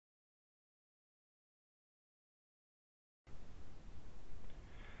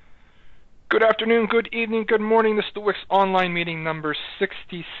Good afternoon, good evening, good morning. This is the WiX Online Meeting number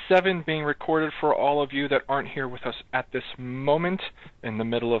 67 being recorded for all of you that aren't here with us at this moment in the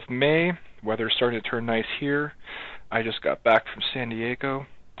middle of May. Weather's starting to turn nice here. I just got back from San Diego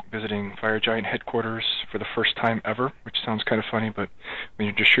visiting Fire Giant headquarters for the first time ever, which sounds kind of funny, but when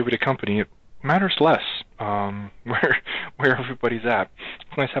you distribute a company, it matters less where everybody's at.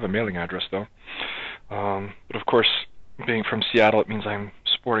 It's nice to have a mailing address, though. But of course, being from Seattle, it means I'm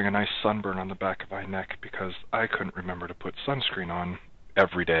sporting a nice sunburn on the back of my neck because I couldn't remember to put sunscreen on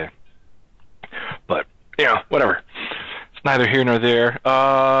every day. But, whatever. It's neither here nor there.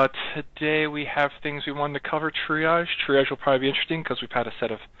 Today we have things we wanted to cover. Triage. Triage will probably be interesting because we've had a set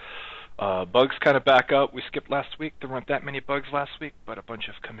of bugs kind of back up. We skipped last week. There weren't that many bugs last week, but a bunch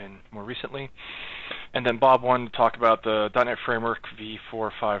have come in more recently. And then Bob wanted to talk about the .NET Framework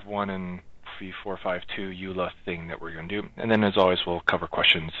v4.5.1 and v4.5.2 EULA thing that we're going to do. And then, as always, we'll cover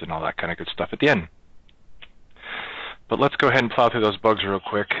questions and all that kind of good stuff at the end. But let's go ahead and plow through those bugs real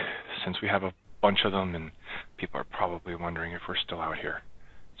quick, since we have a bunch of them, and people are probably wondering if we're still out here.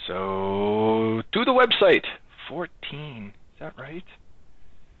 So, do the website. 14. Is that right?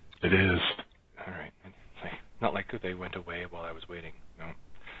 It is. All right. It's not like they went away while I was waiting. No.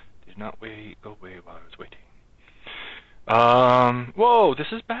 Did not go away while I was waiting. Whoa,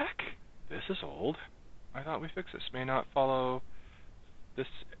 this is back? This is old. I thought we fixed this. May not follow this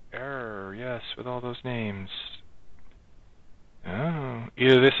error. Yes, with all those names. Oh.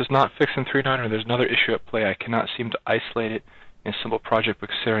 Either this is not fixed in 3.9 or there's another issue at play. I cannot seem to isolate it in a simple project by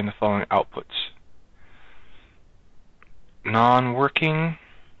considering the following outputs. Non-working.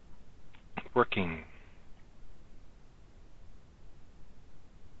 Working.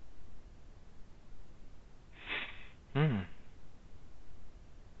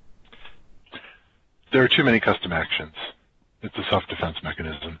 There are too many custom actions. It's a self-defense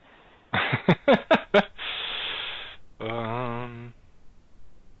mechanism.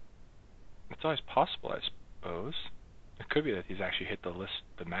 It's always possible, I suppose. It could be that he's actually hit the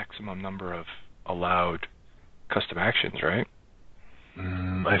maximum number of allowed custom actions, right?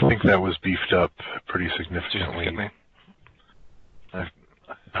 I think that was beefed up pretty significantly. I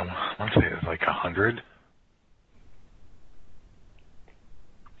want to say it's like 100.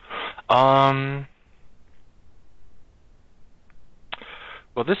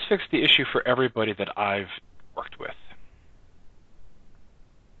 Well, this fixed the issue for everybody that I've worked with.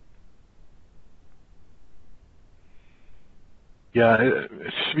 Yeah,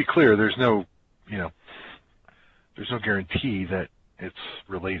 to be clear, there's no guarantee that it's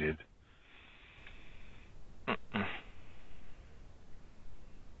related.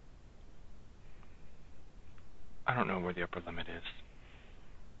 I don't know where the upper limit is.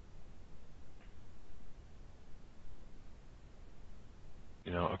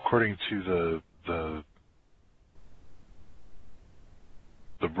 According to the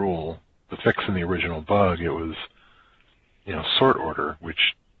rule, the fix in the original bug, it was sort order,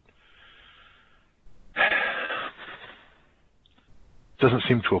 which doesn't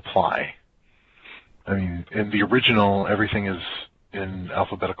seem to apply. I mean, in the original, everything is in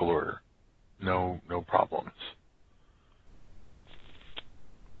alphabetical order, no problems,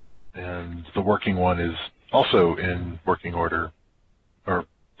 and the working one is also in working order or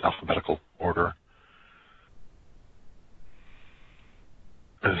alphabetical order,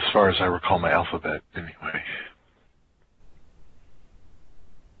 as far as I recall my alphabet anyway.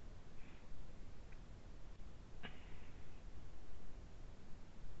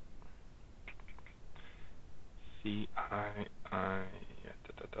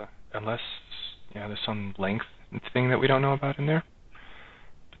 Unless, there's some length thing that we don't know about in there.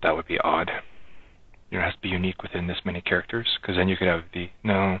 But that would be odd. It has to be unique within this many characters, because then you could have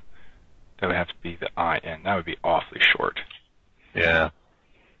that would have to be the IN. That would be awfully short. Yeah.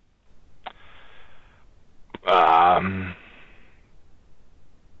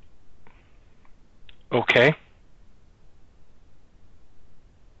 Okay.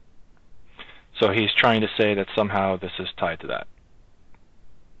 So he's trying to say that somehow this is tied to that.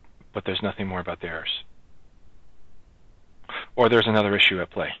 But there's nothing more about the errors. Or there's another issue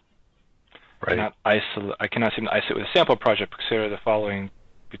at play. Right. I cannot seem to isolate with a sample project. Consider the following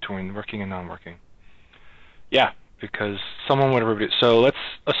between working and non-working. Yeah, because someone would have reviewed it. So let's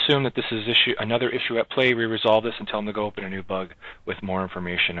assume that this is another issue at play. We resolve this and tell them to go open a new bug with more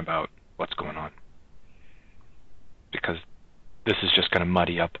information about what's going on. Because this is just going to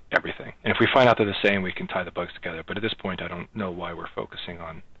muddy up everything. And if we find out they're the same, we can tie the bugs together. But at this point, I don't know why we're focusing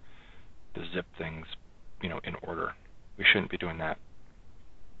on the zip things, in order. We shouldn't be doing that.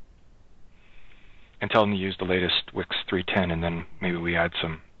 And tell them to use the latest WiX 3.10, and then maybe we add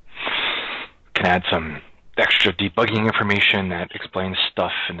some can add some extra debugging information that explains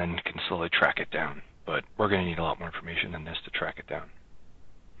stuff and then can slowly track it down. But we're going to need a lot more information than this to track it down.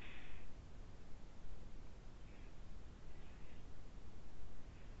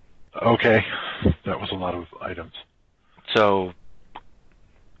 Okay, that was a lot of items. So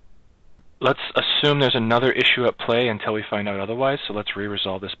let's assume there's another issue at play until we find out otherwise. So let's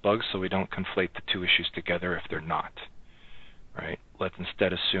re-resolve this bug so we don't conflate the two issues together if they're not. Right? Let's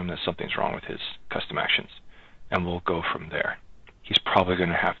instead assume that something's wrong with his custom actions, and we'll go from there. He's probably going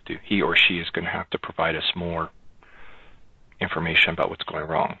to have to, he or she is going to have to provide us more information about what's going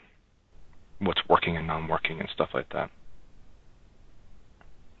wrong, what's working and non-working and stuff like that.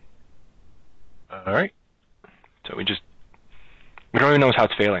 All right. So we don't even know how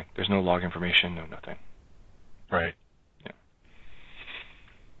it's failing. There's no log information, no nothing. Right. Yeah.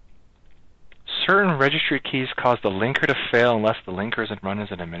 Certain registry keys cause the linker to fail unless the linker isn't run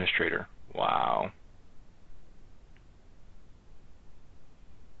as an administrator. Wow.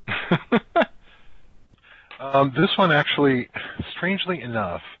 This one actually, strangely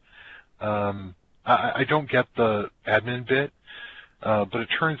enough, I don't get the admin bit, but it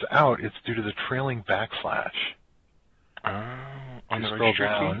turns out it's due to the trailing backslash. On the registry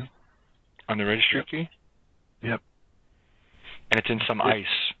key? On the registry key? Yep. And it's in some ICE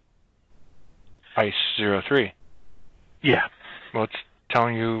 03. Yeah. Well, it's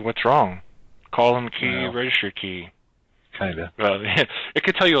telling you what's wrong. Column key, registry key. Kinda. Well, it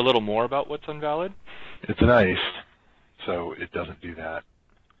could tell you a little more about what's invalid. It's an ICE, so it doesn't do that.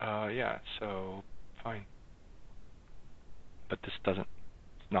 Yeah, so fine. But this doesn't,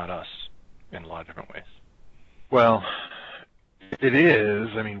 it's not us in a lot of different ways. Well, it is.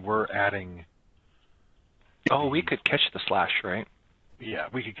 I mean, we're adding... Oh, we could catch the slash, right? Yeah,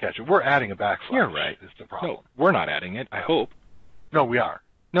 we could catch it. We're adding a backslash. You're right. Is the problem. No, we're not adding it, I hope. No, we are.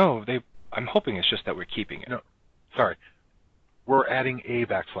 No, I'm hoping it's just that we're keeping it. No, sorry. We're adding a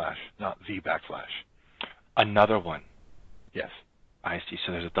backslash, not the backslash. Another one. Yes. I see.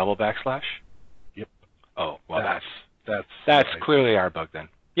 So there's a double backslash? Yep. Oh, well, that's right. clearly our bug then.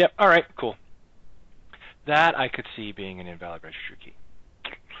 Yep, all right, cool. That I could see being an invalid registry key.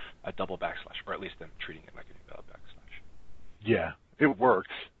 A double backslash, or at least them treating it like an invalid backslash. Yeah, it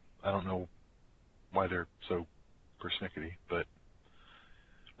works. I don't know why they're so persnickety, but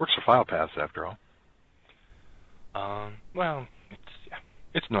works for file paths after all. Well,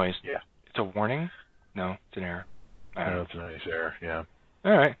 it's noise. Yeah. It's a warning? No, it's an error. I don't know. It's a nice error, yeah.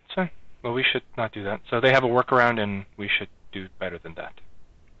 All right, so, well, we should not do that. So they have a workaround, and we should do better than that.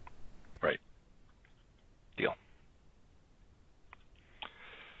 Right. Deal.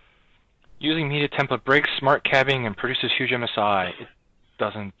 Using media template breaks smart cabbing and produces huge MSI. It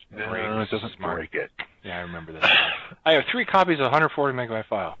doesn't break. No, it doesn't smart. break it. Yeah, I remember that. I have 3 copies of a 140 megabyte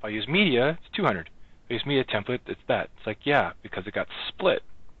file. If I use media, it's 200. If I use media template, it's that. It's like, yeah, because it got split.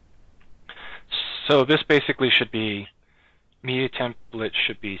 So this basically should be, media template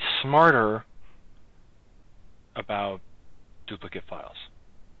should be smarter about duplicate files.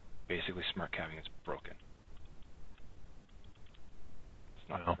 Basically, smart cabbing is broken. It's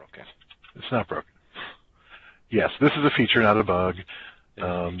not broken. It's not broken. Yes, this is a feature, not a bug. It's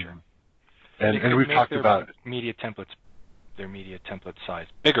a feature. And we've talked about media templates, their media template size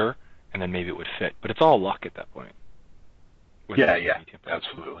bigger, and then maybe it would fit. But it's all luck at that point. Yeah,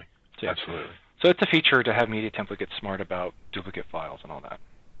 absolutely. So, absolutely. So it's a feature to have media template get smart about duplicate files and all that.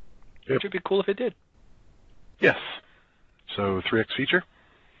 Yep. Which would be cool if it did. Yes. So 3x feature?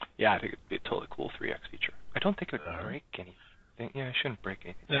 Yeah, I think it'd be a totally cool 3x feature. I don't think it would break anything. Yeah, it shouldn't break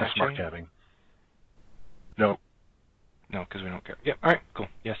anything. Yeah, smart cabbing. No. No, because we don't care. Yep, all right, cool.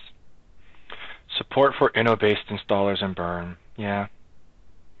 Yes. Support for Inno-based installers and burn. Yeah.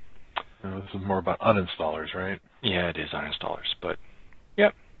 This is more about uninstallers, right? Yeah, it is uninstallers, but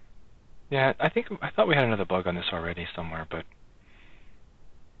yep. Yeah, I thought we had another bug on this already somewhere, but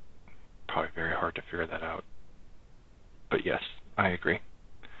probably very hard to figure that out. But yes, I agree.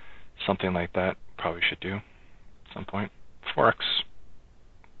 Something like that probably should do at some point. 4x,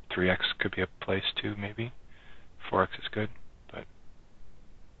 3x could be a place too, maybe. 4x is good, but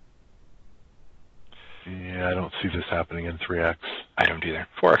yeah, I don't see this happening in 3x. I don't either.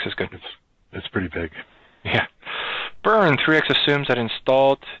 4x is good. It's pretty big. Yeah. Burn 3x assumes that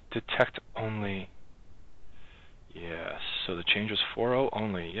installed detect only. Yes. So the change was 4.0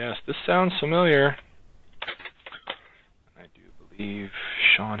 only. Yes, this sounds familiar. I do believe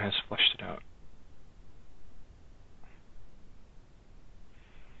Sean has fleshed it out.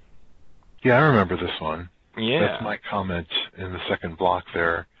 Yeah, I remember this one. Yeah. That's my comment in the second block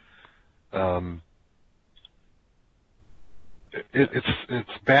there.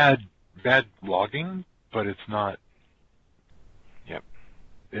 It's bad bad logging, but it's not. Yep.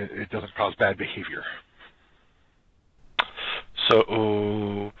 It doesn't cause bad behavior.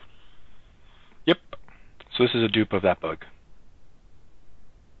 So, yep. So this is a dupe of that bug.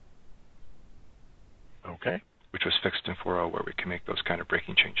 Okay. Which was fixed in 4.0, where we can make those kind of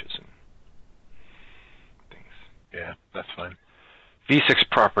breaking changes and things. Yeah, that's fine. V6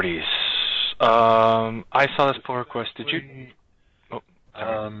 properties. I saw this pull request. Did you? Oh,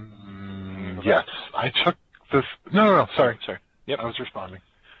 yes. I took the... No, sorry. Sorry. Yep. I was responding.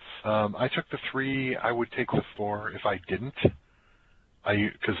 I took the 3. I would take the 4 if I didn't.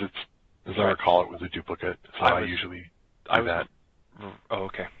 Because it's, as I recall, it was a duplicate, so I usually do that. Oh,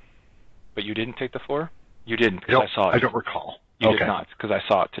 okay. But you didn't take the 4? You didn't, because I saw it. I don't recall. You did not, because I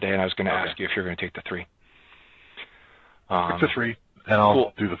saw it today, and I was going to ask you if you're going to take the 3. Take the 3, and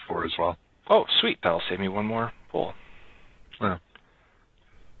I'll do the 4 as well. Oh, sweet. That'll save me one more pull. Yeah.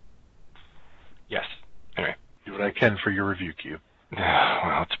 Yes. Anyway. Do what I can for your review queue.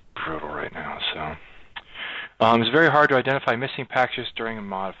 Well, it's brutal right now, so... it's very hard to identify missing packages during a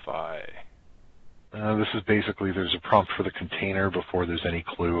modify. This is basically, there's a prompt for the container before there's any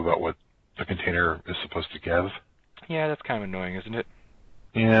clue about what the container is supposed to give. Yeah, that's kind of annoying, isn't it?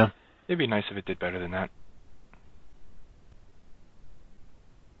 Yeah. It'd be nice if it did better than that.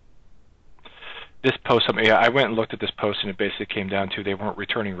 This post, I went and looked at this post, and it basically came down to they weren't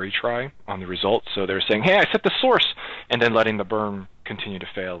returning retry on the results, so they were saying, hey, I set the source, and then letting the berm continue to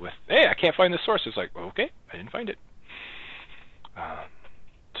fail with, hey, I can't find the source. It's like, well, okay, I didn't find it.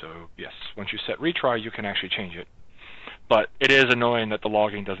 So, yes, once you set retry, you can actually change it. But it is annoying that the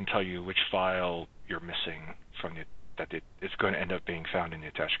logging doesn't tell you which file you're missing from it's going to end up being found in the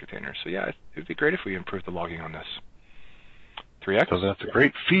attached container. So, yeah, it would be great if we improved the logging on this. 3x? So that's a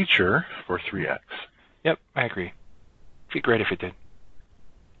great feature for 3x. Yep, I agree. It'd be great if it did.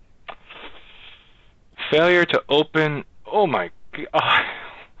 Failure to open... Oh, my God.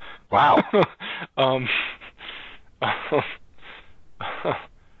 Wow.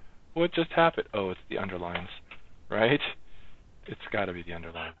 What just happened? Oh, it's the underlines, right? It's got to be the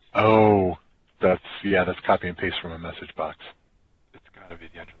underlines. Oh, that's copy and paste from a message box. It's got to be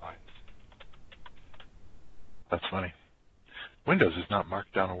the underlines. That's funny. Windows is not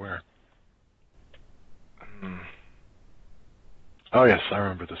Markdown aware. Oh, yes, I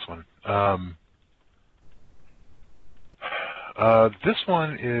remember this one. This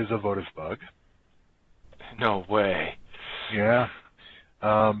one is a votive bug. No way. Yeah.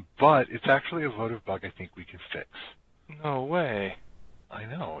 But it's actually a votive bug I think we can fix. No way. I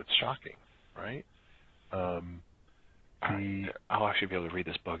know, it's shocking, right? I'll actually be able to read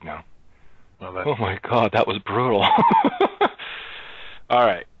this bug now. Well, oh my God, that was brutal. All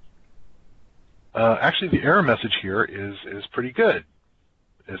right. Actually, the error message here is pretty good.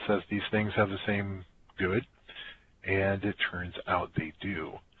 It says these things have the same good, and it turns out they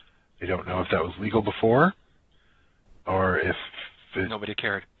do. They don't know if that was legal before, or if nobody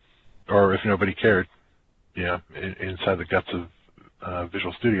cared. Or if nobody cared. Yeah, inside the guts of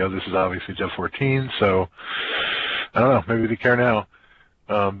Visual Studio, this is obviously Dev 14, so I don't know, maybe they care now.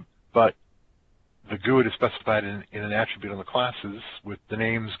 But the GUID is specified in an attribute on the classes with the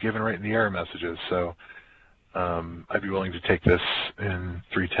names given right in the error messages, so I'd be willing to take this in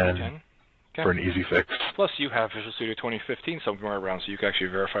 3.10 for an easy fix. Plus, you have Visual Studio 2015 somewhere around, so you can actually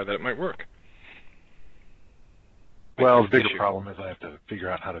verify that it might work. Well, the bigger problem is I have to figure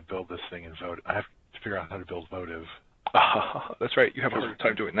out how to build this thing in Votive. I have to figure out how to build Votive. That's right. You have a harder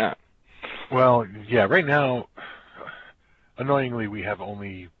time doing that. Well, yeah, right now, annoyingly, we have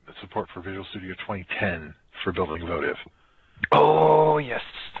only support for Visual Studio 2010 for building Votive. Oh, yes.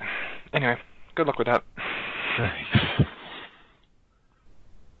 Anyway, good luck with that.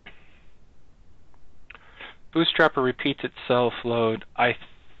 Bootstrapper repeats itself load. I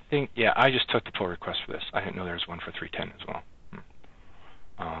just took the pull request for this. I didn't know there was one for 3.10 as well.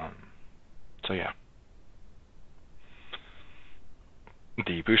 So yeah.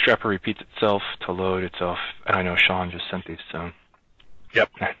 The Bootstrapper repeats itself to load itself, and I know Sean just sent these, so. Yep.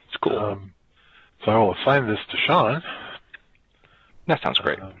 It's cool. So I will assign this to Sean. That sounds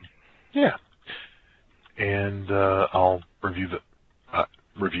great. Yeah. And I'll review I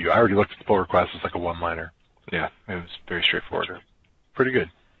already looked at the pull request. It's like a one-liner. Yeah, it was very straightforward. Sure. Pretty good.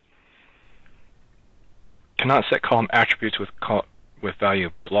 Cannot set column attributes with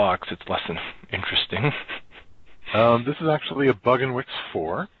value blocks. It's less than interesting. This is actually a bug in WiX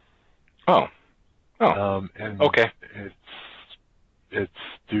 4. Oh. And okay. It's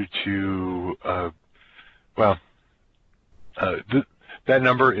due to that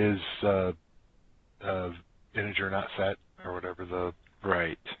number is integer not set or whatever the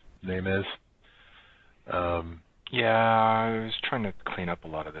right. name is. Yeah, I was trying to clean up a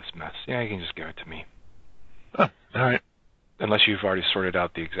lot of this mess. Yeah, you can just give it to me. Oh, all right. Unless you've already sorted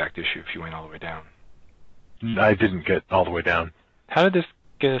out the exact issue if you went all the way down. I didn't get all the way down. How did this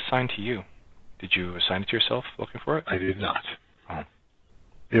get assigned to you? Did you assign it to yourself looking for it? I did not. Oh.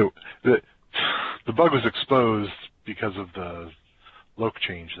 The bug was exposed because of the loc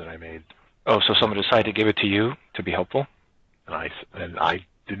change that I made. Oh, so someone decided to give it to you to be helpful? And I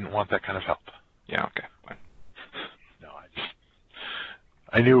didn't want that kind of help. Yeah, okay, fine. No,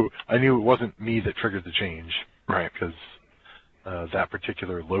 I knew it wasn't me that triggered the change. Right. Because that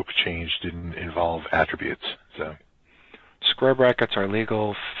particular loc change didn't involve attributes. So Square brackets are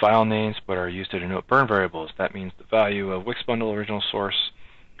legal file names but are used to denote burn variables. That means the value of WiX bundle original source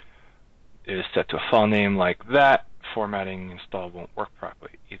is set to a file name like that. Formatting install won't work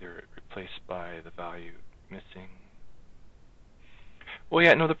properly. Either replaced by the value missing. Well,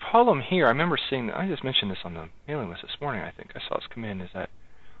 yeah, no, the problem here, I remember seeing, I just mentioned this on the mailing list this morning, I think. I saw this come in, is that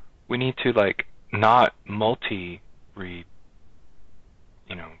we need to, like, not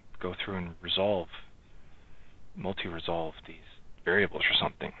go through and multi-resolve these variables or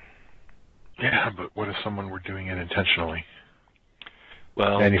something. yeah, but what if someone were doing it intentionally?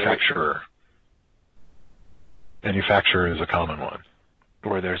 Well, Manufacturer is a common one.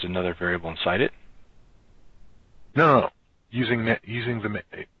 Where there's another variable inside it? No. Using a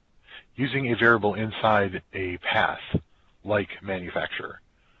variable inside a path, like manufacturer,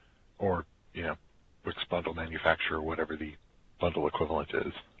 or WiX bundle manufacturer, whatever the bundle equivalent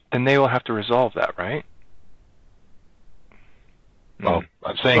is. Then they will have to resolve that, right? Well,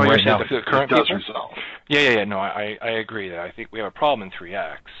 I'm saying right now the current it does people? resolve. Yeah. No, I agree that I think we have a problem in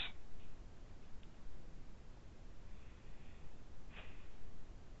 3x.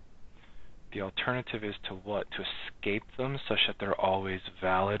 The alternative is to what? To escape them such that they're always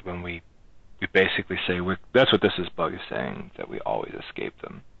valid when we basically say, that's what this bug is saying, that we always escape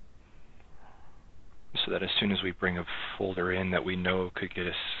them. So that as soon as we bring a folder in that we know could get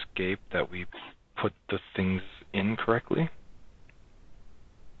escaped, that we put the things in correctly?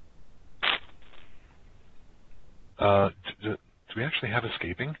 Do we actually have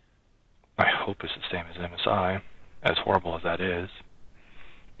escaping? I hope it's the same as MSI, as horrible as that is.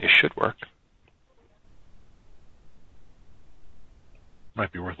 It should work.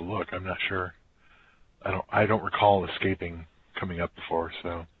 Might be worth a look. I'm not sure. I don't recall escaping coming up before,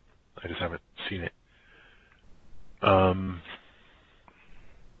 so I just haven't seen it.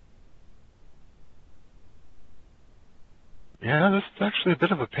 Yeah, this is actually a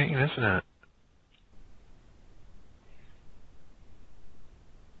bit of a pain, isn't it?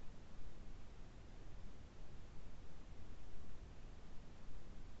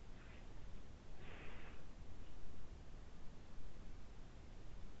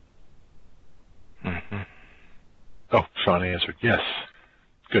 Mm-hmm. Oh, Sean answered yes.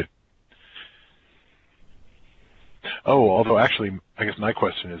 Good. Oh, although actually, I guess my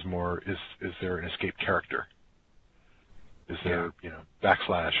question is more: is there an escape character? Is there,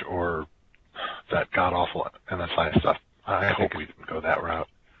 backslash or that god awful MSI stuff? I hope we didn't go that route.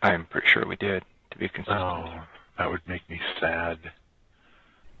 I'm pretty sure we did, to be consistent. Oh, that would make me sad.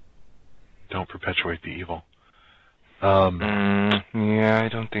 Don't perpetuate the evil. Yeah, I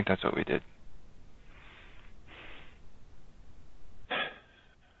don't think that's what we did.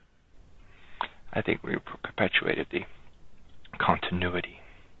 I think we perpetuated the continuity,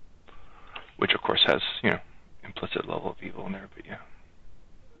 which of course has, implicit level of evil in there, but yeah.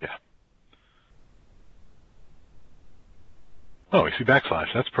 Yeah. Oh, you see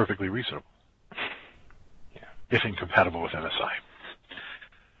backslash. That's perfectly reasonable. Yeah. If incompatible with MSI.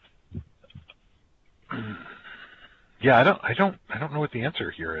 Yeah, I don't know what the answer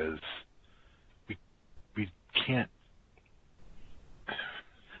here is. We can't.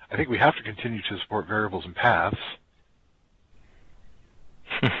 I think we have to continue to support variables and paths.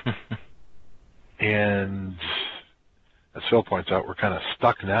 And as Phil points out, we're kind of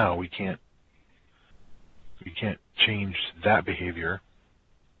stuck now. We can't change that behavior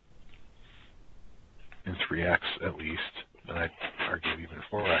in 3x at least, and I'd argue even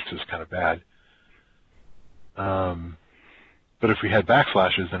 4x is kind of bad. But if we had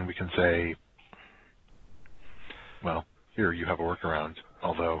backslashes, then we can say, well, here you have a workaround.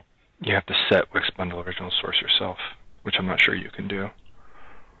 Although you have to set WiX bundle original source yourself, which I'm not sure you can do.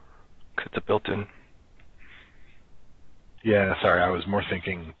 Because it's a built-in. Yeah, sorry, I was more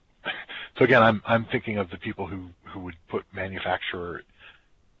thinking. So again, I'm thinking of the people who would put manufacturer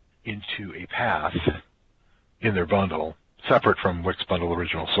into a path in their bundle, separate from WiX bundle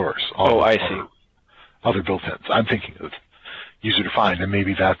original source. I see. Other built-ins. I'm thinking of, user defined, and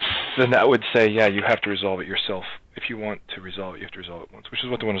maybe that's... Then that would say, yeah, you have to resolve it yourself. If you want to resolve it, you have to resolve it once, which is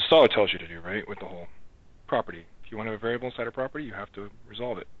what the one installer tells you to do, right, with the whole property. If you want to have a variable inside a property, you have to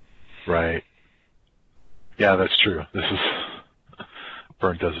resolve it. Right. Yeah, that's true. This is...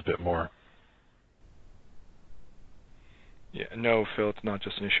 Burn does a bit more. Yeah, no, Phil, it's not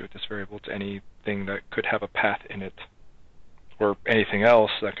just an issue with this variable. It's anything that could have a path in it, or anything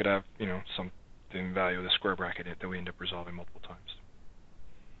else that could have, something value of the square bracket in it that we end up resolving multiple times.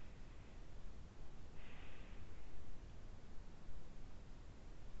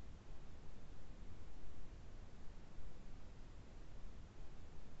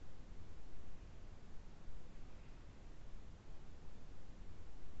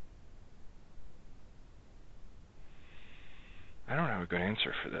 I don't have a good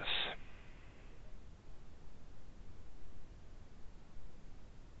answer for this.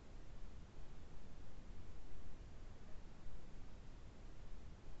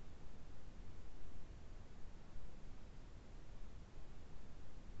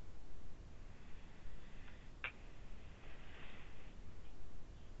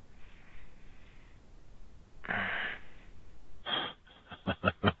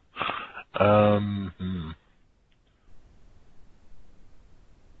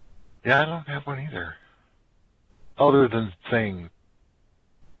 Yeah, I don't have one either. Other than saying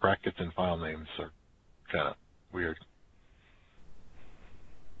brackets and file names are kind of weird.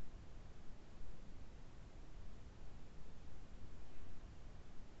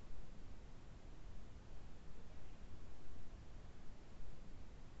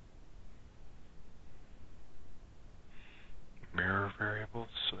 Mirror variables,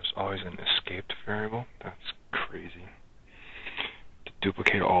 so there's always an escaped variable. That's crazy. To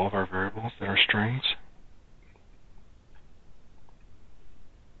duplicate all of our variables that are strings.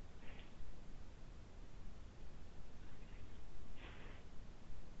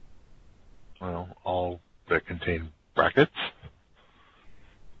 Well, all that contain brackets.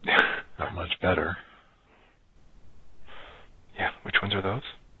 Not much better. Yeah, which ones are those?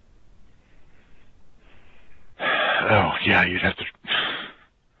 Oh, yeah, you'd have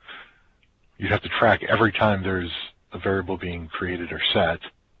to track every time there's a variable being created or set.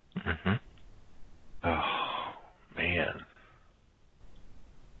 Mm-hmm. Oh, man.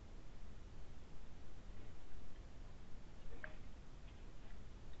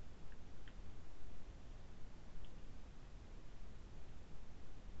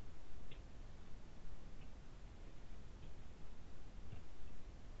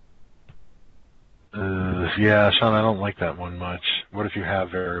 Yeah, Sean, I don't like that one much. What if you have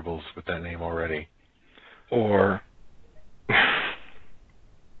variables with that name already? Or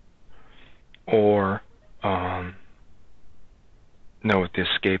no, with the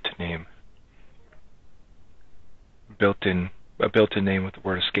escaped name. A built-in name with the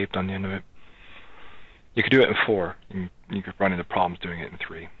word escaped on the end of it. You could do it in 4. You could run into problems doing it in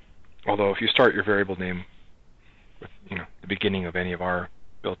 3. Although if you start your variable name with the beginning of any of our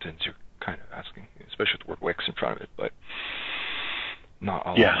built-ins, you're kind of asking, especially with the word WiX in front of it, but not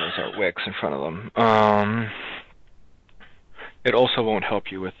all of those are WiX in front of them. It also won't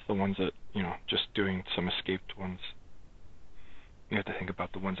help you with the ones that, just doing some escaped ones. You have to think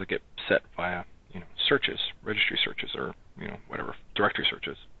about the ones that get set via, searches, registry searches, or, whatever, directory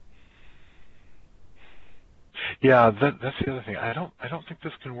searches. Yeah, that's the other thing. I don't think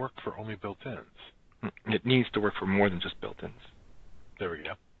this can work for only built-ins. It needs to work for more than just built-ins. There we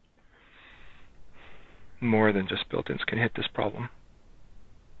go. More than just built-ins can hit this problem.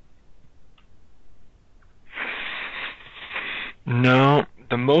 No,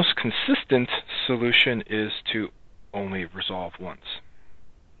 the most consistent solution is to only resolve once.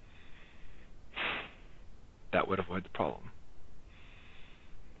 That would avoid the problem.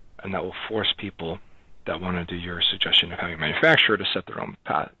 And that will force people that want to do your suggestion of having a manufacturer to set their own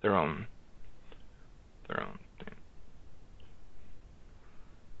path, their own thing.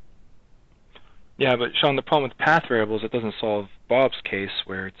 Yeah, but Sean, the problem with path variables, it doesn't solve Bob's case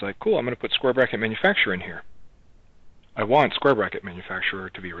where it's like, cool, I'm going to put square bracket manufacturer in here. I want square bracket manufacturer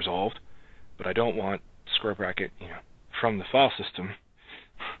to be resolved, but I don't want square bracket, from the file system,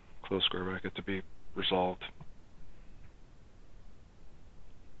 close square bracket, to be resolved.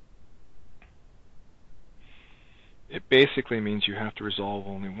 It basically means you have to resolve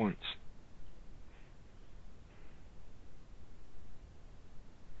only once.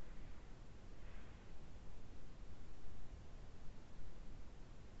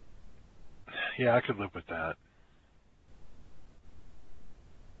 Yeah, I could live with that.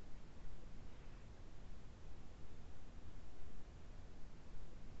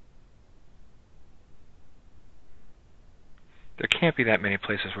 There can't be that many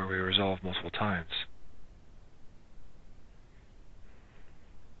places where we resolve multiple times.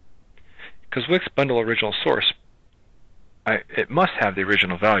 Because WiX bundle original source, it must have the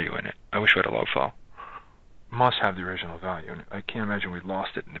original value in it. I wish we had a log file. Must have the original value in it. I can't imagine we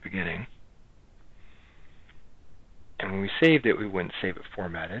lost it in the beginning. And when we saved it, we wouldn't save it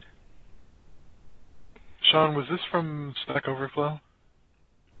formatted. Sean, was this from Stack Overflow?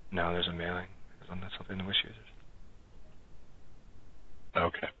 No, there's a mailing. That's something the WiX uses.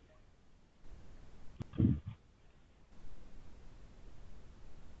 Okay.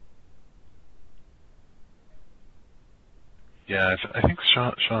 Yeah, I think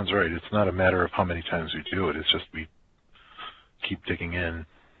Sean's right. It's not a matter of how many times we do it. It's just we keep digging in.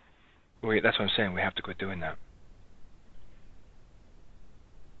 That's what I'm saying. We have to quit doing that.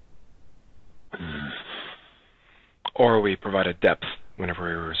 Or we provide a depth whenever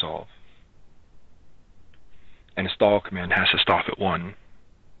we resolve. And the stall command has to stop at 1.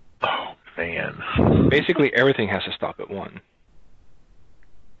 Oh, man. Basically, everything has to stop at 1.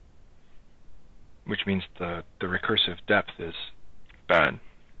 Which means the recursive depth is bad.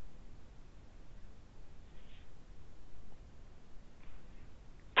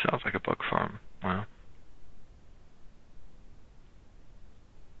 Sounds like a bug farm. Wow.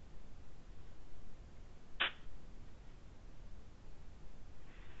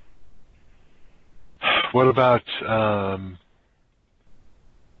 What about, oh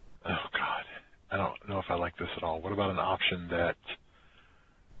God, I don't know if I like this at all. What about an option that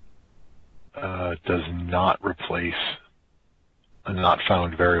does not replace a not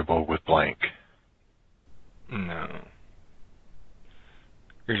found variable with blank? No.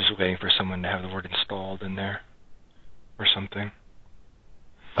 You're just waiting for someone to have the word installed in there or something.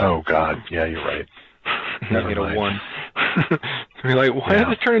 Oh, God, yeah, you're right. You get a 1. You're like, why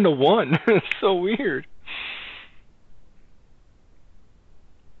does it turn into 1? It's so weird.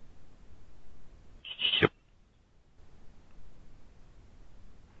 Yep.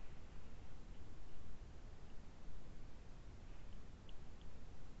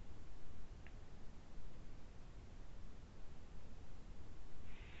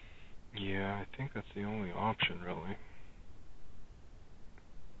 Yeah, I think that's the only option, really.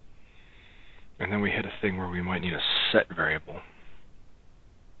 And then we hit a thing where we might need a set variable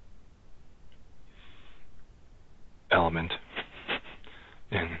element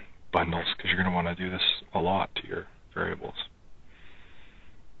in bundles, because you're going to want to do this a lot to your variables.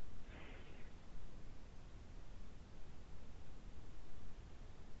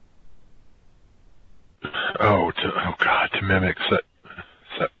 Oh, God, to mimic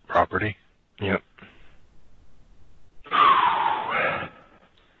set property. Yep.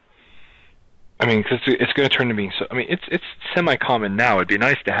 I mean, because it's going to turn to being so. I mean, it's semi-common now. It'd be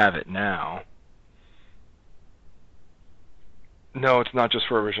nice to have it now. No, it's not just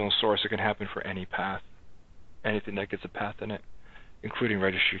for original source. It can happen for any path, anything that gets a path in it, including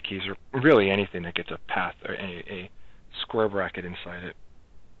registry keys, or really anything that gets a path or a square bracket inside it.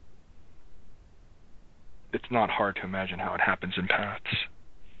 It's not hard to imagine how it happens in paths,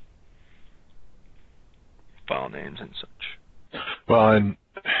 file names, and such. Well, and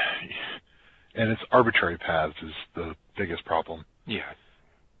it's arbitrary paths is the biggest problem. Yeah.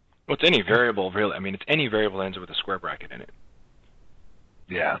 Well, it's any variable, really. I mean, it's any variable that ends with a square bracket in it.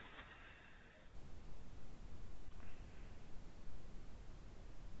 Yeah.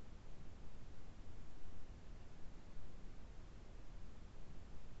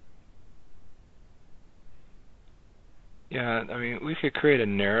 Yeah, I mean, we could create a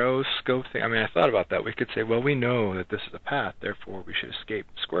narrow scope thing. I mean, I thought about that. We could say, well, we know that this is a path, therefore we should escape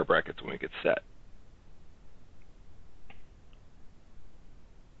square brackets when we get set.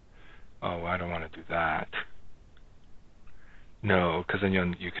 Oh, I don't want to do that. No, because then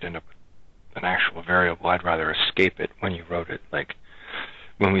you could end up with an actual variable. I'd rather escape it when you wrote it. Like,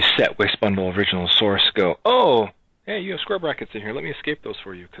 when we set WiX bundle original source, go, oh, hey, you have square brackets in here. Let me escape those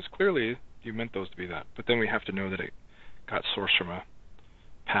for you, because clearly you meant those to be that. But then we have to know that it got sourced from a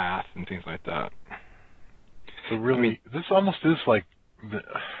path and things like that. So really, this almost is like, this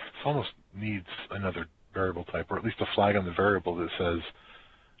almost needs another variable type, or at least a flag on the variable that says,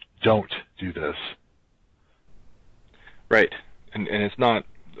 don't do this. Right, and it's not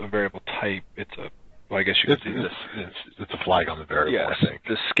a variable type. It's a, well, I guess you could do this. It's a flag on the variable, yes, I think.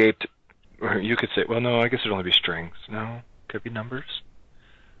 Escaped, or you could say, well, no, I guess it'd only be strings. No, could be numbers.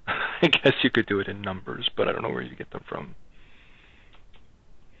 I guess you could do it in numbers, but I don't know where you get them from.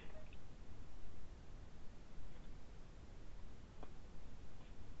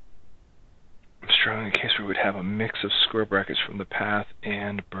 I'm struggling in case we would have a mix of square brackets from the path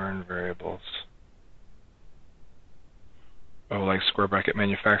and burn variables. Oh, like square bracket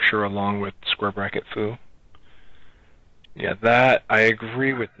manufacturer along with square bracket foo? Yeah, that, I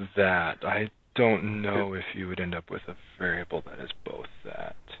agree with that. I don't know if you would end up with a variable that is both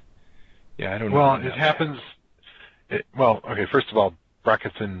that. Yeah, I don't know. Well, it happens. Well, okay, first of all,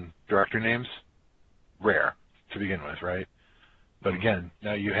 brackets in directory names, rare to begin with, right? But again,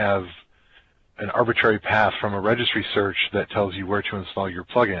 now you have an arbitrary path from a registry search that tells you where to install your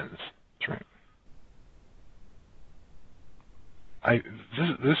plugins. That's right.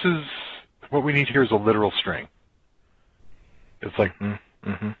 This is what we need here is a literal string. It's like, you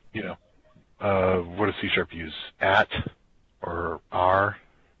know, what does C# use? At or R?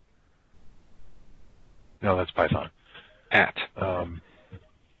 No, that's Python. At.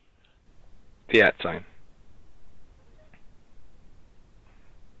 The at sign.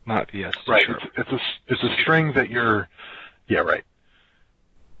 Not VS. Right. It's a string that you're. Yeah. Right.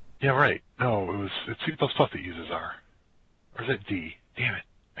 Yeah. Right. No, it's C++ that uses R. Or is it D? Damn it!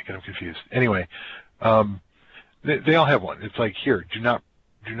 I get them confused. Anyway, they all have one. It's like, here, do not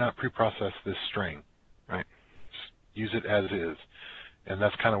preprocess this string. Right. Just use it as is, and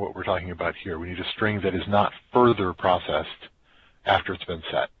that's kind of what we're talking about here. We need a string that is not further processed after it's been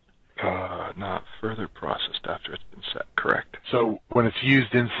set. Not further processed after it's been set. Correct. So when it's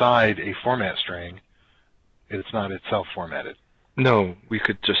used inside a format string, it's not itself formatted. No, we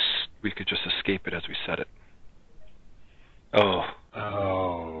could just escape it as we set it. Oh.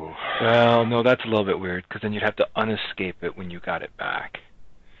 Well, no, that's a little bit weird, because then you'd have to unescape it when you got it back.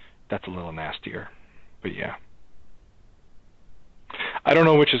 That's a little nastier. But yeah. I don't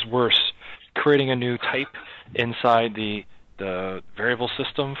know which is worse, creating a new type inside the variable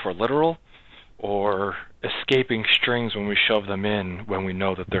system for literal, or escaping strings when we shove them in when we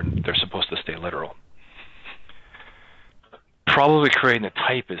know that they're supposed to stay literal. Probably creating a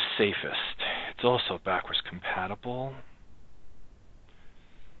type is safest. It's also backwards compatible.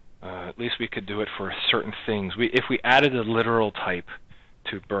 At least we could do it for certain things. If we added a literal type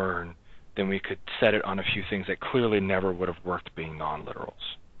to burn, then we could set it on a few things that clearly never would have worked being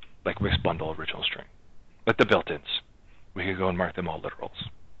non-literals, like WiX bundle original string, like the built-ins. We could go and mark them all literals.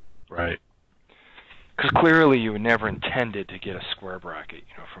 Right. Because clearly you never intended to get a square bracket,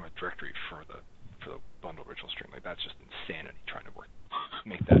 from a directory for the bundle original string. Like, that's just insanity trying to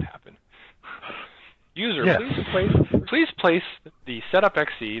make that happen. User, yeah. please place the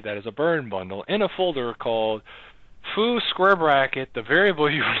setup.exe that is a burn bundle in a folder called foo square bracket, the variable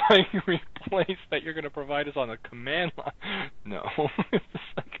you would like replaced that you're going to provide us on the command line. No. It's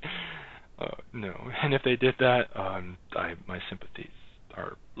like, no. And if they did that, my sympathies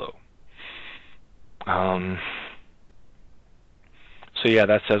are low. So yeah,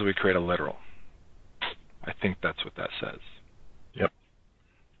 that says we create a literal. I think that's what that says. Yep.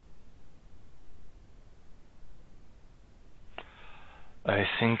 I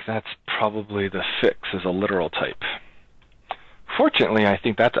think that's probably the fix, is a literal type. Fortunately, I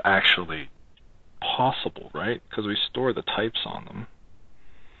think that's actually possible, right? Because we store the types on them.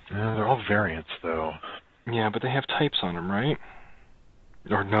 Yeah, they're all variants, though. Yeah, but they have types on them, right?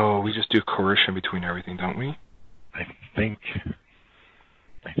 Or no, we just do coercion between everything, don't we? I think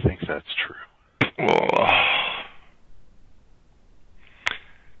that's true.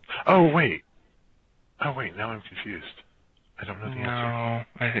 Oh wait, now I'm confused. I don't know the answer. No,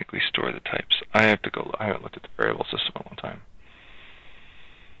 I think we store the types. I haven't looked at the variable system in a long time.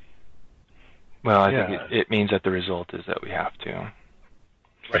 Well, I think it means that the result is that we have to.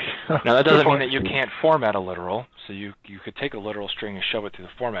 Right. Now, that doesn't mean that you can't format a literal. So you could take a literal string and shove it through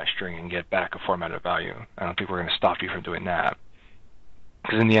the format string and get back a formatted value. I don't think we're going to stop you from doing that.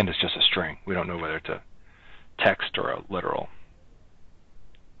 Because in the end, it's just a string. We don't know whether it's a text or a literal.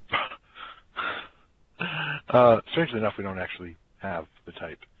 Strangely enough, we don't actually have the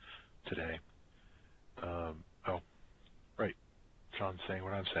type today. Right. Sean's saying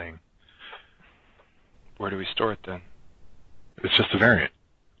what I'm saying. Where do we store it then? It's just a variant.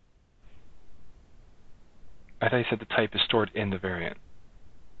 I thought you said the type is stored in the variant.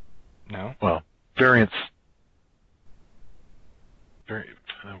 No? Well, variants. Oh,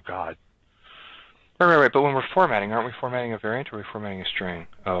 God. Right. But when we're formatting, aren't we formatting a variant or are we formatting a string?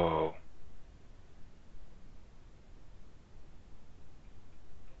 Oh.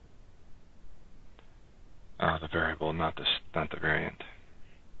 The variable, not the variant.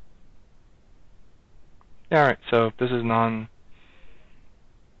 Yeah, all right. So this is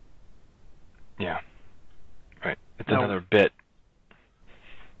Yeah. Right. It's another bit.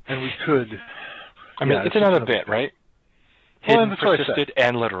 And we could. I mean, it's another bit, right? Hidden, persisted,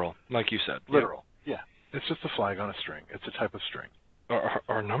 and literal, like you said. Literal. Yeah. It's just a flag on a string. It's a type of string. Or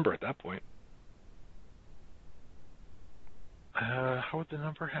a number at that point. How would the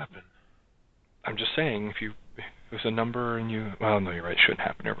number happen? I'm just saying, if there's a number and you, well, no, you're right, it shouldn't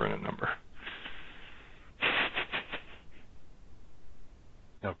happen ever in a number.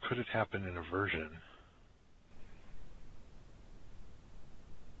 Now, could it happen in a version?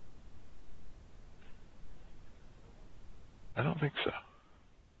 I don't think so.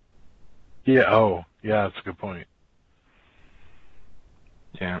 Yeah, yeah, that's a good point.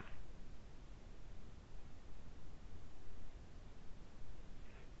 Yeah.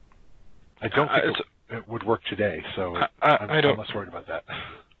 I don't think it would work today, so I'm less worried about that.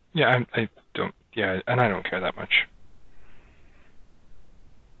 Yeah, I don't, yeah, and I don't care that much.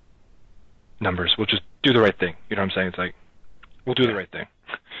 Numbers, we'll just do the right thing. You know what I'm saying? It's like, we'll do the right thing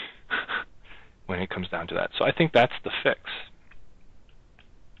when it comes down to that. So I think that's the fix.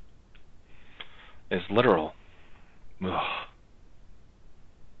 Is literal. Ugh.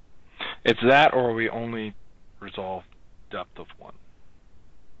 It's that, or we only resolve depth of 1.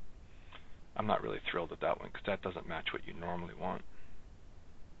 I'm not really thrilled at that one because that doesn't match what you normally want.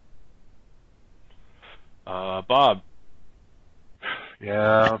 Bob.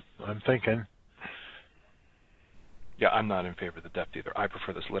 Yeah, I'm thinking. Yeah, I'm not in favor of the depth either. I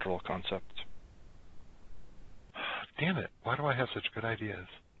prefer this literal concept. Damn it! Why do I have such good ideas?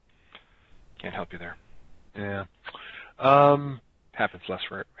 Can't help you there. Yeah. Happens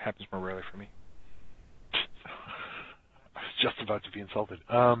more rarely for me. I was just about to be insulted.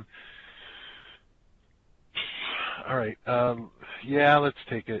 All right. Yeah, let's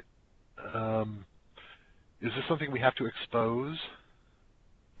take it. Is this something we have to expose?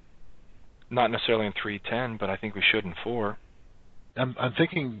 Not necessarily in 3.10, but I think we should in 4. I'm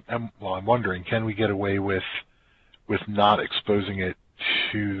thinking. I'm wondering, can we get away with not exposing it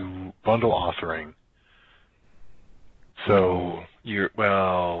to bundle authoring? So you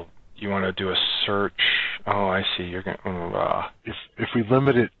want to do a search. Oh, I see. You're going. If we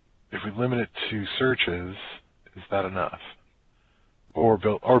limit it to searches, is that enough? Or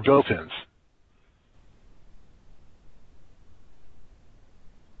built-ins?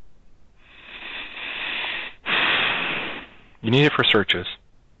 You need it for searches.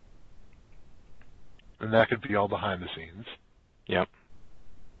 And that could be all behind the scenes. Yep.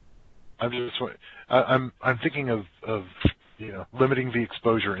 I'm thinking of limiting the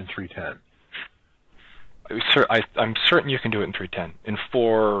exposure in 3.10. I'm certain you can do it in 3.10. In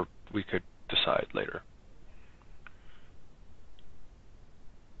 4, we could decide later.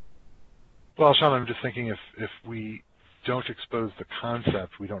 Well, Sean, I'm just thinking if we don't expose the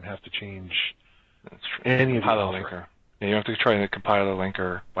concept, we don't have to change any of the linker. Yeah, you don't have to try the compiler,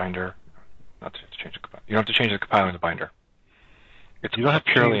 linker, binder. Not to change the compiler. You don't have to change the compiler and the binder. It's you don't have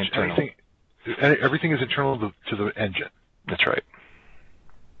to purely change internal. Everything is internal to the engine. That's right.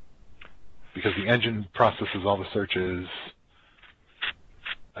 Because the engine processes all the searches.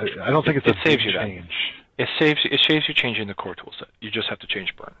 I don't think it's a big change. It saves you changing the core toolset. You just have to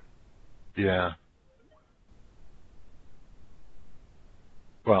change burn. Yeah.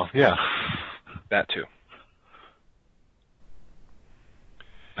 Well, yeah. That too.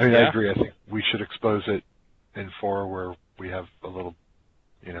 I mean, I agree. I think we should expose it in 4 where we have a little,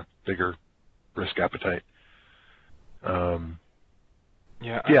 bigger risk appetite. Yeah,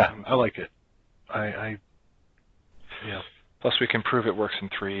 I like it. Yeah. Plus, we can prove it works in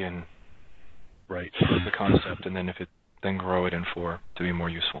 3 and prove the concept, and then grow it in 4 to be more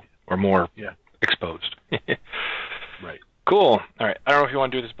useful or more exposed. Right. Cool. All right. I don't know if you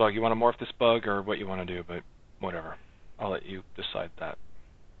want to do this bug. You want to morph this bug or what you want to do, but whatever. I'll let you decide that.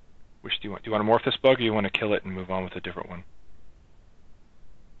 Which do you want? Do you want to morph this bug, or you want to kill it and move on with a different one?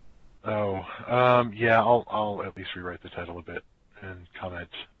 Yeah. I'll at least rewrite the title a bit and comment.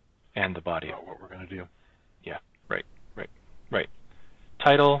 And the body. About what we're going to do. Yeah. Right.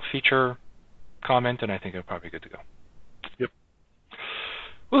 Title, feature, comment, and I think it'll probably be good to go. Yep.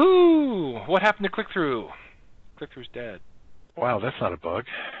 Woohoo! What happened to click-through? Click-through's dead. Wow, that's not a bug.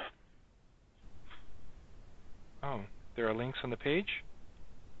 Oh, there are links on the page?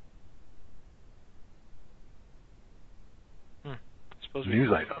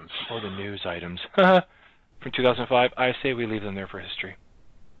 News items. Or the news items. From 2005, I say we leave them there for history.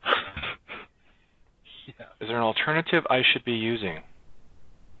 Yeah. Is there an alternative I should be using?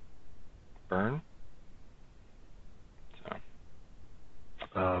 Burn?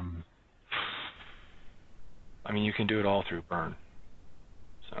 I mean, you can do it all through burn.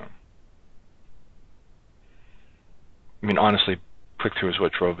 So, I mean, honestly, click-through is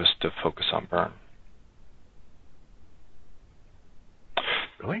what drove us to focus on burn.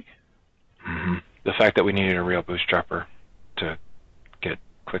 Really? Mm-hmm. The fact that we needed a real bootstrapper to get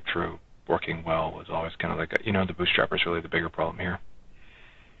click-through working well was always kind of like, the bootstrapper is really the bigger problem here.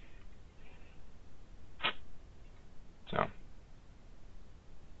 So,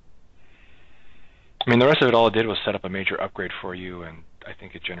 I mean, the rest of it all it did was set up a major upgrade for you, and I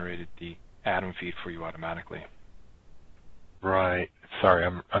think it generated the Atom feed for you automatically. Right. Sorry,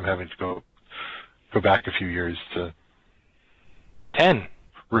 I'm having to go back a few years to 10.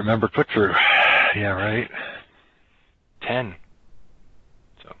 Remember click-through. Yeah, right. 10.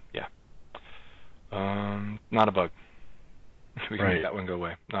 So, yeah. Not a bug. We can make that one go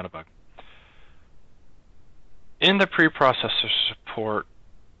away. Not a bug. In the preprocessor support,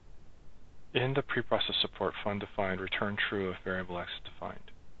 fun defined, return true if variable x is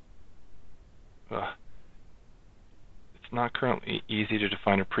defined. It's not currently easy to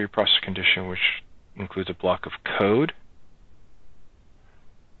define a preprocessor condition which includes a block of code.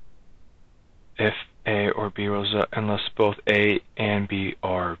 If A or B rolls up, unless both A and B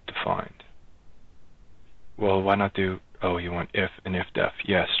are defined. Well, why not do, you want if and if def.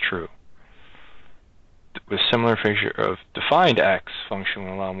 Yes, true. With similar feature of defined X function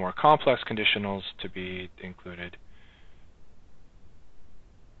will allow more complex conditionals to be included.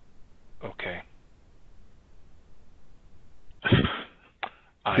 Okay.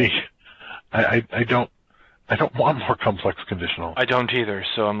 I don't want more complex conditional. I don't either,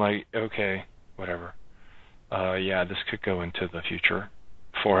 so I'm like, okay, whatever. Yeah, this could go into the future.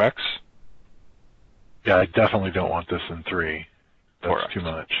 4x? Yeah, I definitely don't want this in 3. That's 4x. Too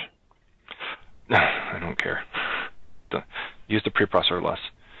much. I don't care. Use the preprocessor less.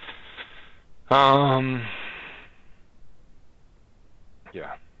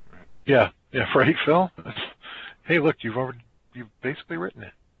 Yeah. Yeah, right, Phil? Hey, look, you've basically written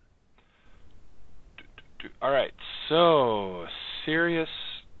it. All right, so a serious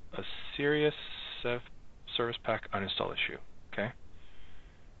service pack uninstall issue. Okay,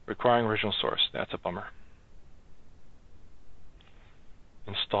 requiring original source. That's a bummer.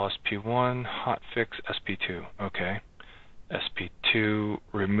 Install SP1 hotfix SP2. Okay, SP2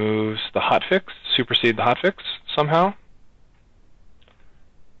 removes the hotfix, supersede the hotfix somehow,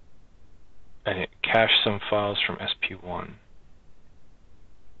 and it cached some files from SP1.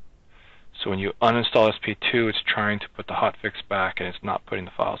 So when you uninstall SP2, it's trying to put the hotfix back, and it's not putting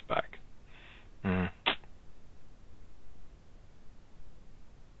the files back.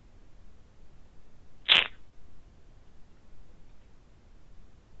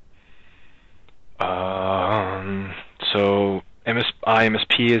 So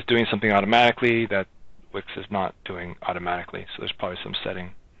IMSP is doing something automatically that WiX is not doing automatically. So there's probably some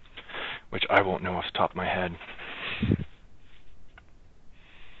setting, which I won't know off the top of my head.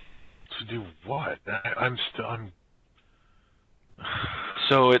 To do what?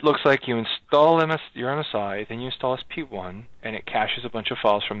 So it looks like you install your MSI, then you install SP1, and it caches a bunch of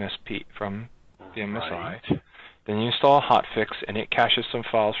files from the MSI. Right. Then you install a hotfix, and it caches some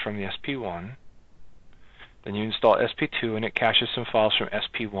files from the SP1. Then you install SP2, and it caches some files from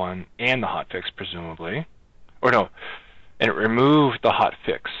SP1 and the hotfix, presumably. Or no, and it removed the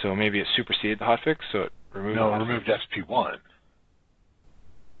hotfix, so maybe it superseded the hotfix, so it removed the hotfix. No, it removed SP1.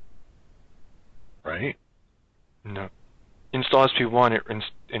 Right? No. Install SP1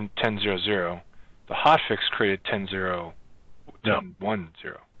 in 10.0.0. The hotfix created 10.0. No.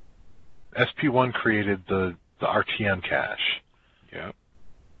 10.1.0. SP1 created the RTM cache. Yep.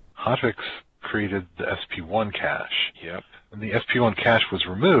 Hotfix created the SP1 cache. Yep. And the SP1 cache was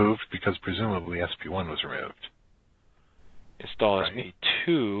removed because presumably SP1 was removed. Install right?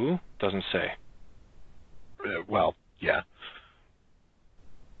 SP2 doesn't say. Well, yeah.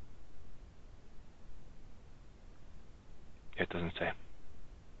 It doesn't say.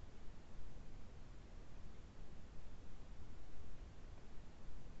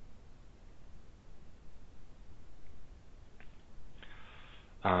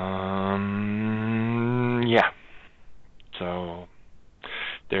 Yeah. So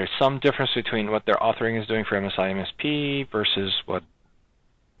there's some difference between what their authoring is doing for MSI MSP versus what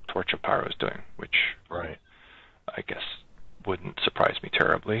Torch of Pyro is doing, which right. I guess wouldn't surprise me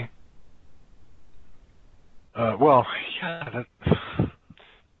terribly. Well, yeah.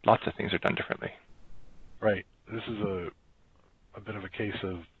 Lots of things are done differently. Right. This is a bit of a case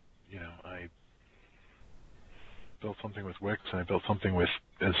of, I built something with WiX and I built something with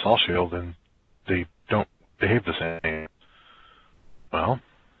Install Shield, and they don't behave the same. Well,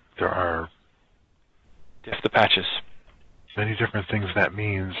 there are Diff the patches. many different things that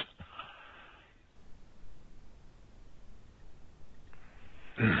means.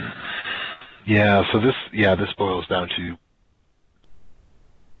 Yeah, so this boils down to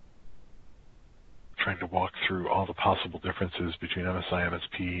trying to walk through all the possible differences between MSI,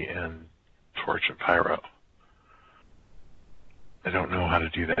 MSP, and Torch and Pyro. I don't know how to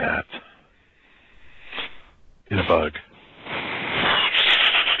do that in a bug.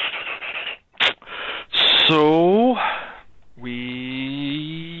 So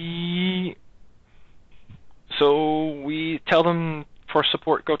we tell them for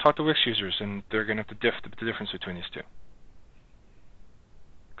support, go talk to WiX users, and they're going to have to diff the difference between these two.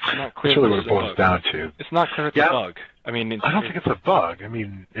 It's not clear. That's really what it boils down to. It's not clear it's a bug. I mean, I don't think it's a bug. I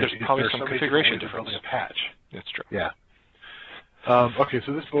mean, there's probably some configuration difference. A patch. That's true. Yeah. Okay,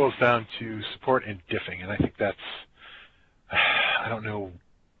 so this boils down to support and diffing, and I think that's, I don't know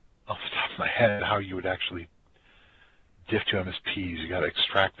off the top of my head how you would actually diff to MSPs. You got to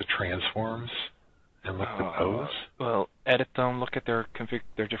extract the transforms and look at those. Well, edit them, look at their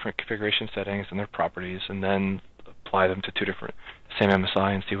different configuration settings and their properties, and then apply them to two different same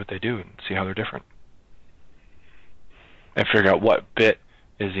MSI and see what they do and see how they're different. And figure out what bit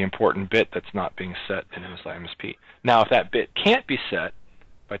is the important bit that's not being set in MSI MSP. Now, if that bit can't be set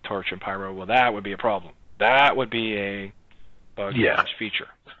by Torch and Pyro, well, that would be a problem. That would be a bug feature.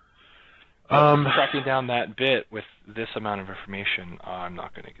 Tracking down that bit with this amount of information, I'm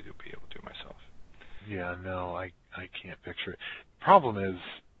not going to be able to do myself. Yeah, no, I can't picture it. Problem is,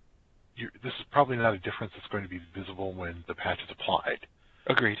 this is probably not a difference that's going to be visible when the patch is applied.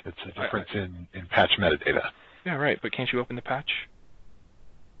 Agreed. It's a difference in patch metadata. Yeah, right. But can't you open the patch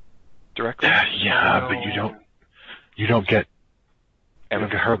directly? Yeah, but you don't get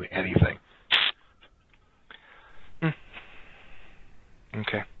hardly anything.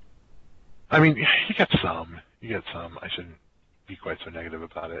 Okay. I mean, you get some. I shouldn't be quite so negative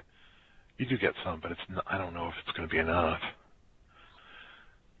about it. You do get some, but I don't know if it's going to be enough.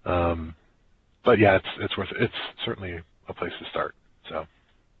 But yeah, it's worth it. It's certainly a place to start. So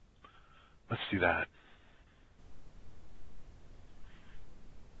let's do that.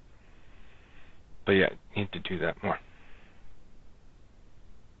 But yeah, need to do that more.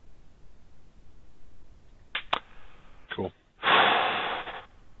 Cool.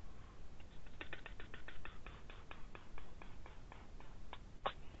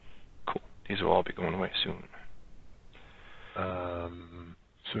 Cool. These will all be going away soon.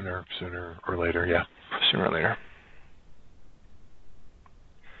 Sooner or later, yeah. Sooner or later.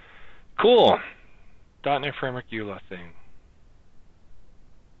 Cool. .NET Framework EULA thing.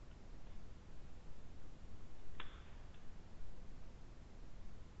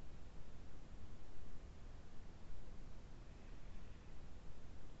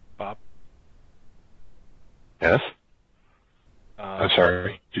 Bob? Yes? I'm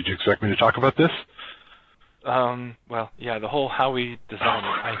sorry. Did you expect me to talk about this? Well, yeah, the whole how we design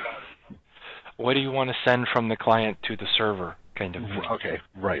it. What do you want to send from the client to the server kind of thing? Okay,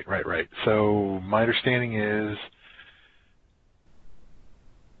 right. So my understanding is,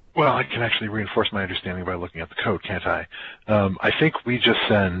 well, I can actually reinforce my understanding by looking at the code, can't I? I think we just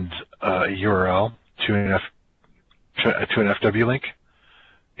send a URL to an FW link,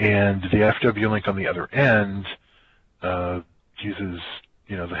 and the FW link on the other end uses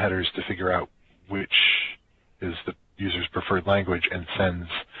the headers to figure out which is the user's preferred language and sends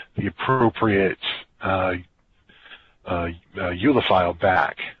the appropriate EULA file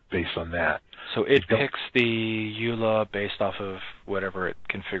back based on that. So it picks the EULA based off of whatever it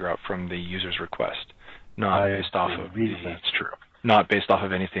can figure out from the user's request, not based off of that's true. Not based off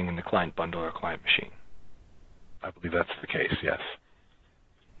of anything in the client bundle or client machine. I believe that's the case, yes.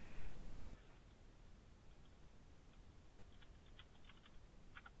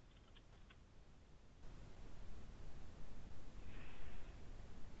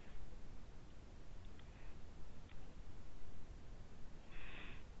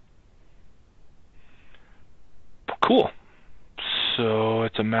 Cool. So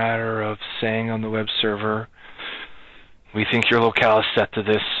it's a matter of saying on the web server, we think your locale is set to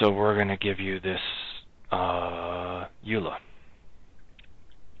this, so we're going to give you this EULA.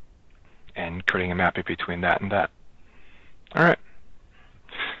 And creating a mapping between that and that. All right.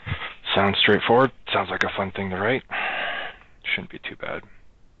 Sounds straightforward. Sounds like a fun thing to write. Shouldn't be too bad.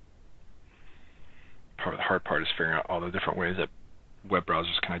 Part of the hard part is figuring out all the different ways that web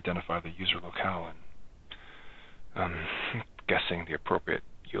browsers can identify the user locale and guessing the appropriate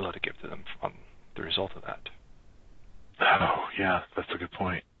EULA to give to them on the result of that. Oh, yeah, that's a good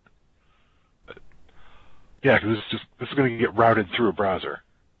point. Yeah, because this is going to get routed through a browser.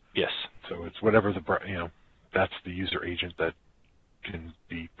 Yes. So it's whatever that's the user agent that can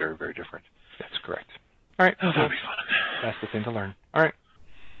be very, very different. That's correct. All right. Oh, that'll be fun. That's the thing to learn. All right.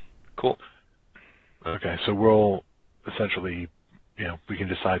 Cool. Okay, so we'll essentially, we can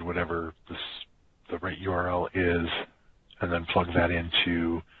decide whatever the right URL is, and then plug that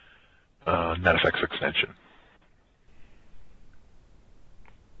into NetFX extension.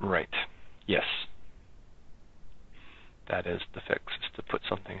 Right. Yes. That is the fix, is to put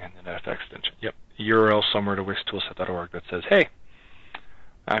something in the NetFX extension. Yep. URL somewhere to wixtoolset.org that says, hey,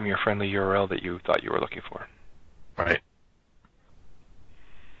 I'm your friendly URL that you thought you were looking for. Right.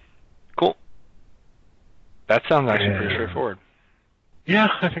 Cool. That sounds actually pretty straightforward. Yeah,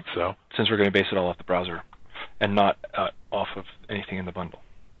 I think so. Since we're going to base it all off the browser and not off of anything in the bundle.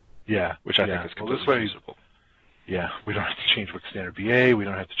 Yeah. Which I think is completely usable. Yeah, we don't have to change WiX Standard BA. We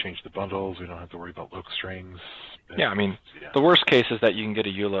don't have to change the bundles. We don't have to worry about local strings. Yeah, I mean, the worst case is that you can get a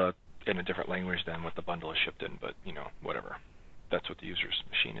EULA in a different language than what the bundle is shipped in, but, you know, whatever. That's what the user's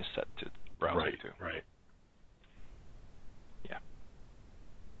machine is set to browse to. Right. Yeah.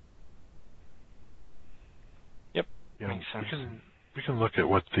 Yep. You Makes sense. We can look at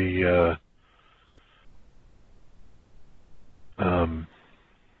what the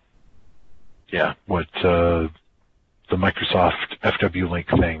the Microsoft FW Link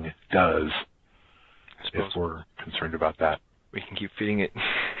thing does, if we're concerned about that. We can keep feeding it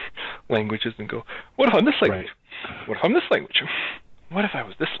languages and go, what if I'm this language? Right. What if I'm this language? What if I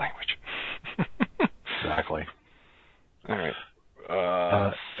was this language? Exactly. All right.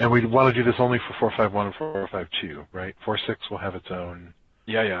 And we want to do this only for 451 and 452, right? 4.6 will have its own.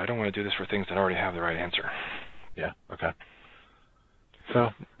 Yeah. I don't want to do this for things that already have the right answer. Yeah. Okay.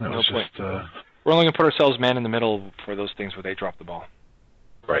 So that was just. We're only going to put ourselves man in the middle for those things where they drop the ball.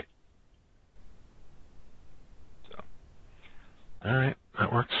 Right. So. All right,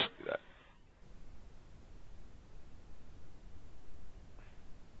 that works. Do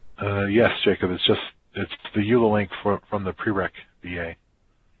that. Yes, Jacob. It's the EULA link from the prereq BA.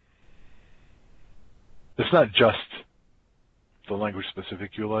 It's not just the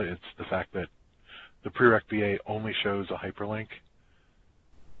language-specific EULA. It's the fact that the prereq BA only shows a hyperlink,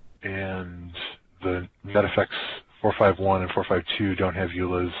 and the NetFX 451 and 452 don't have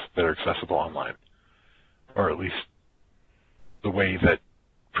EULAs that are accessible online, or at least the way that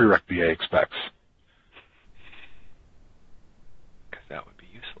prereq BA expects. Because that would be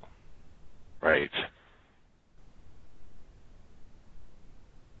useful. Right.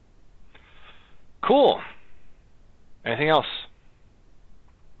 Cool. Anything else?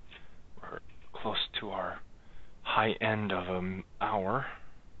 We're close to our high end of an hour.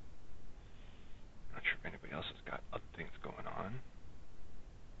 Not sure if anybody else has got other things going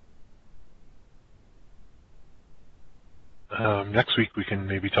on. Next week we can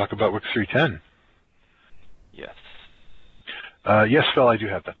maybe talk about WiX 3.10. Yes. Yes, Phil, I do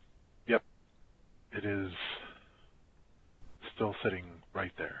have that. Yep. It is still sitting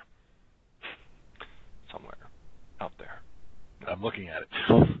right there. Somewhere out there. I'm looking at it.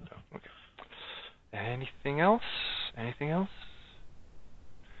 Oh, okay. Anything else?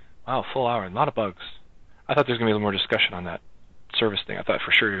 Wow, full hour. A lot of bugs. I thought there was going to be a little more discussion on that service thing. I thought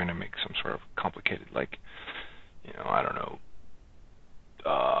for sure you were going to make some sort of complicated, like, I don't know,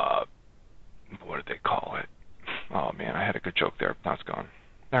 what did they call it? Oh, man, I had a good joke there. Now it's gone.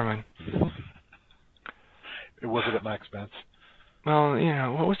 Never mind. It wasn't at my expense. Well,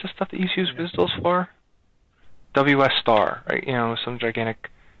 what was the stuff that you used Visuals for? WS star, right? Some gigantic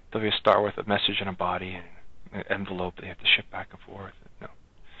WS star with a message and a body and an envelope that you have to ship back and forth. No.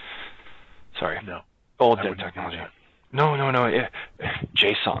 Sorry. No. Old dead technology. No. Yeah.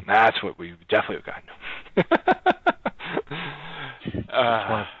 JSON. That's what we definitely got.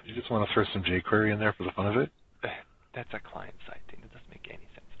 You just want to throw some jQuery in there for the fun of it? That's a client-side thing. That doesn't make any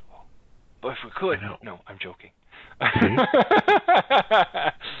sense at all. But if we could, no, I'm joking.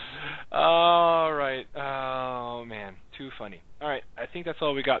 All right. Oh, man. Too funny. All right. I think that's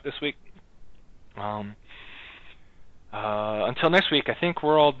all we got this week. Until next week, I think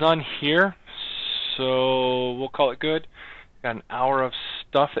we're all done here. So we'll call it good. Got an hour of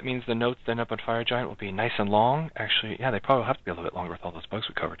stuff. That means the notes that end up on FireGiant will be nice and long. Actually, yeah, they probably have to be a little bit longer with all those bugs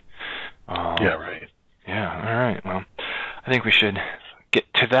we covered. Yeah, right. Yeah, all right. Well, I think we should get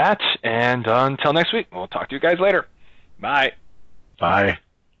to that. And until next week, we'll talk to you guys later. Bye. Bye.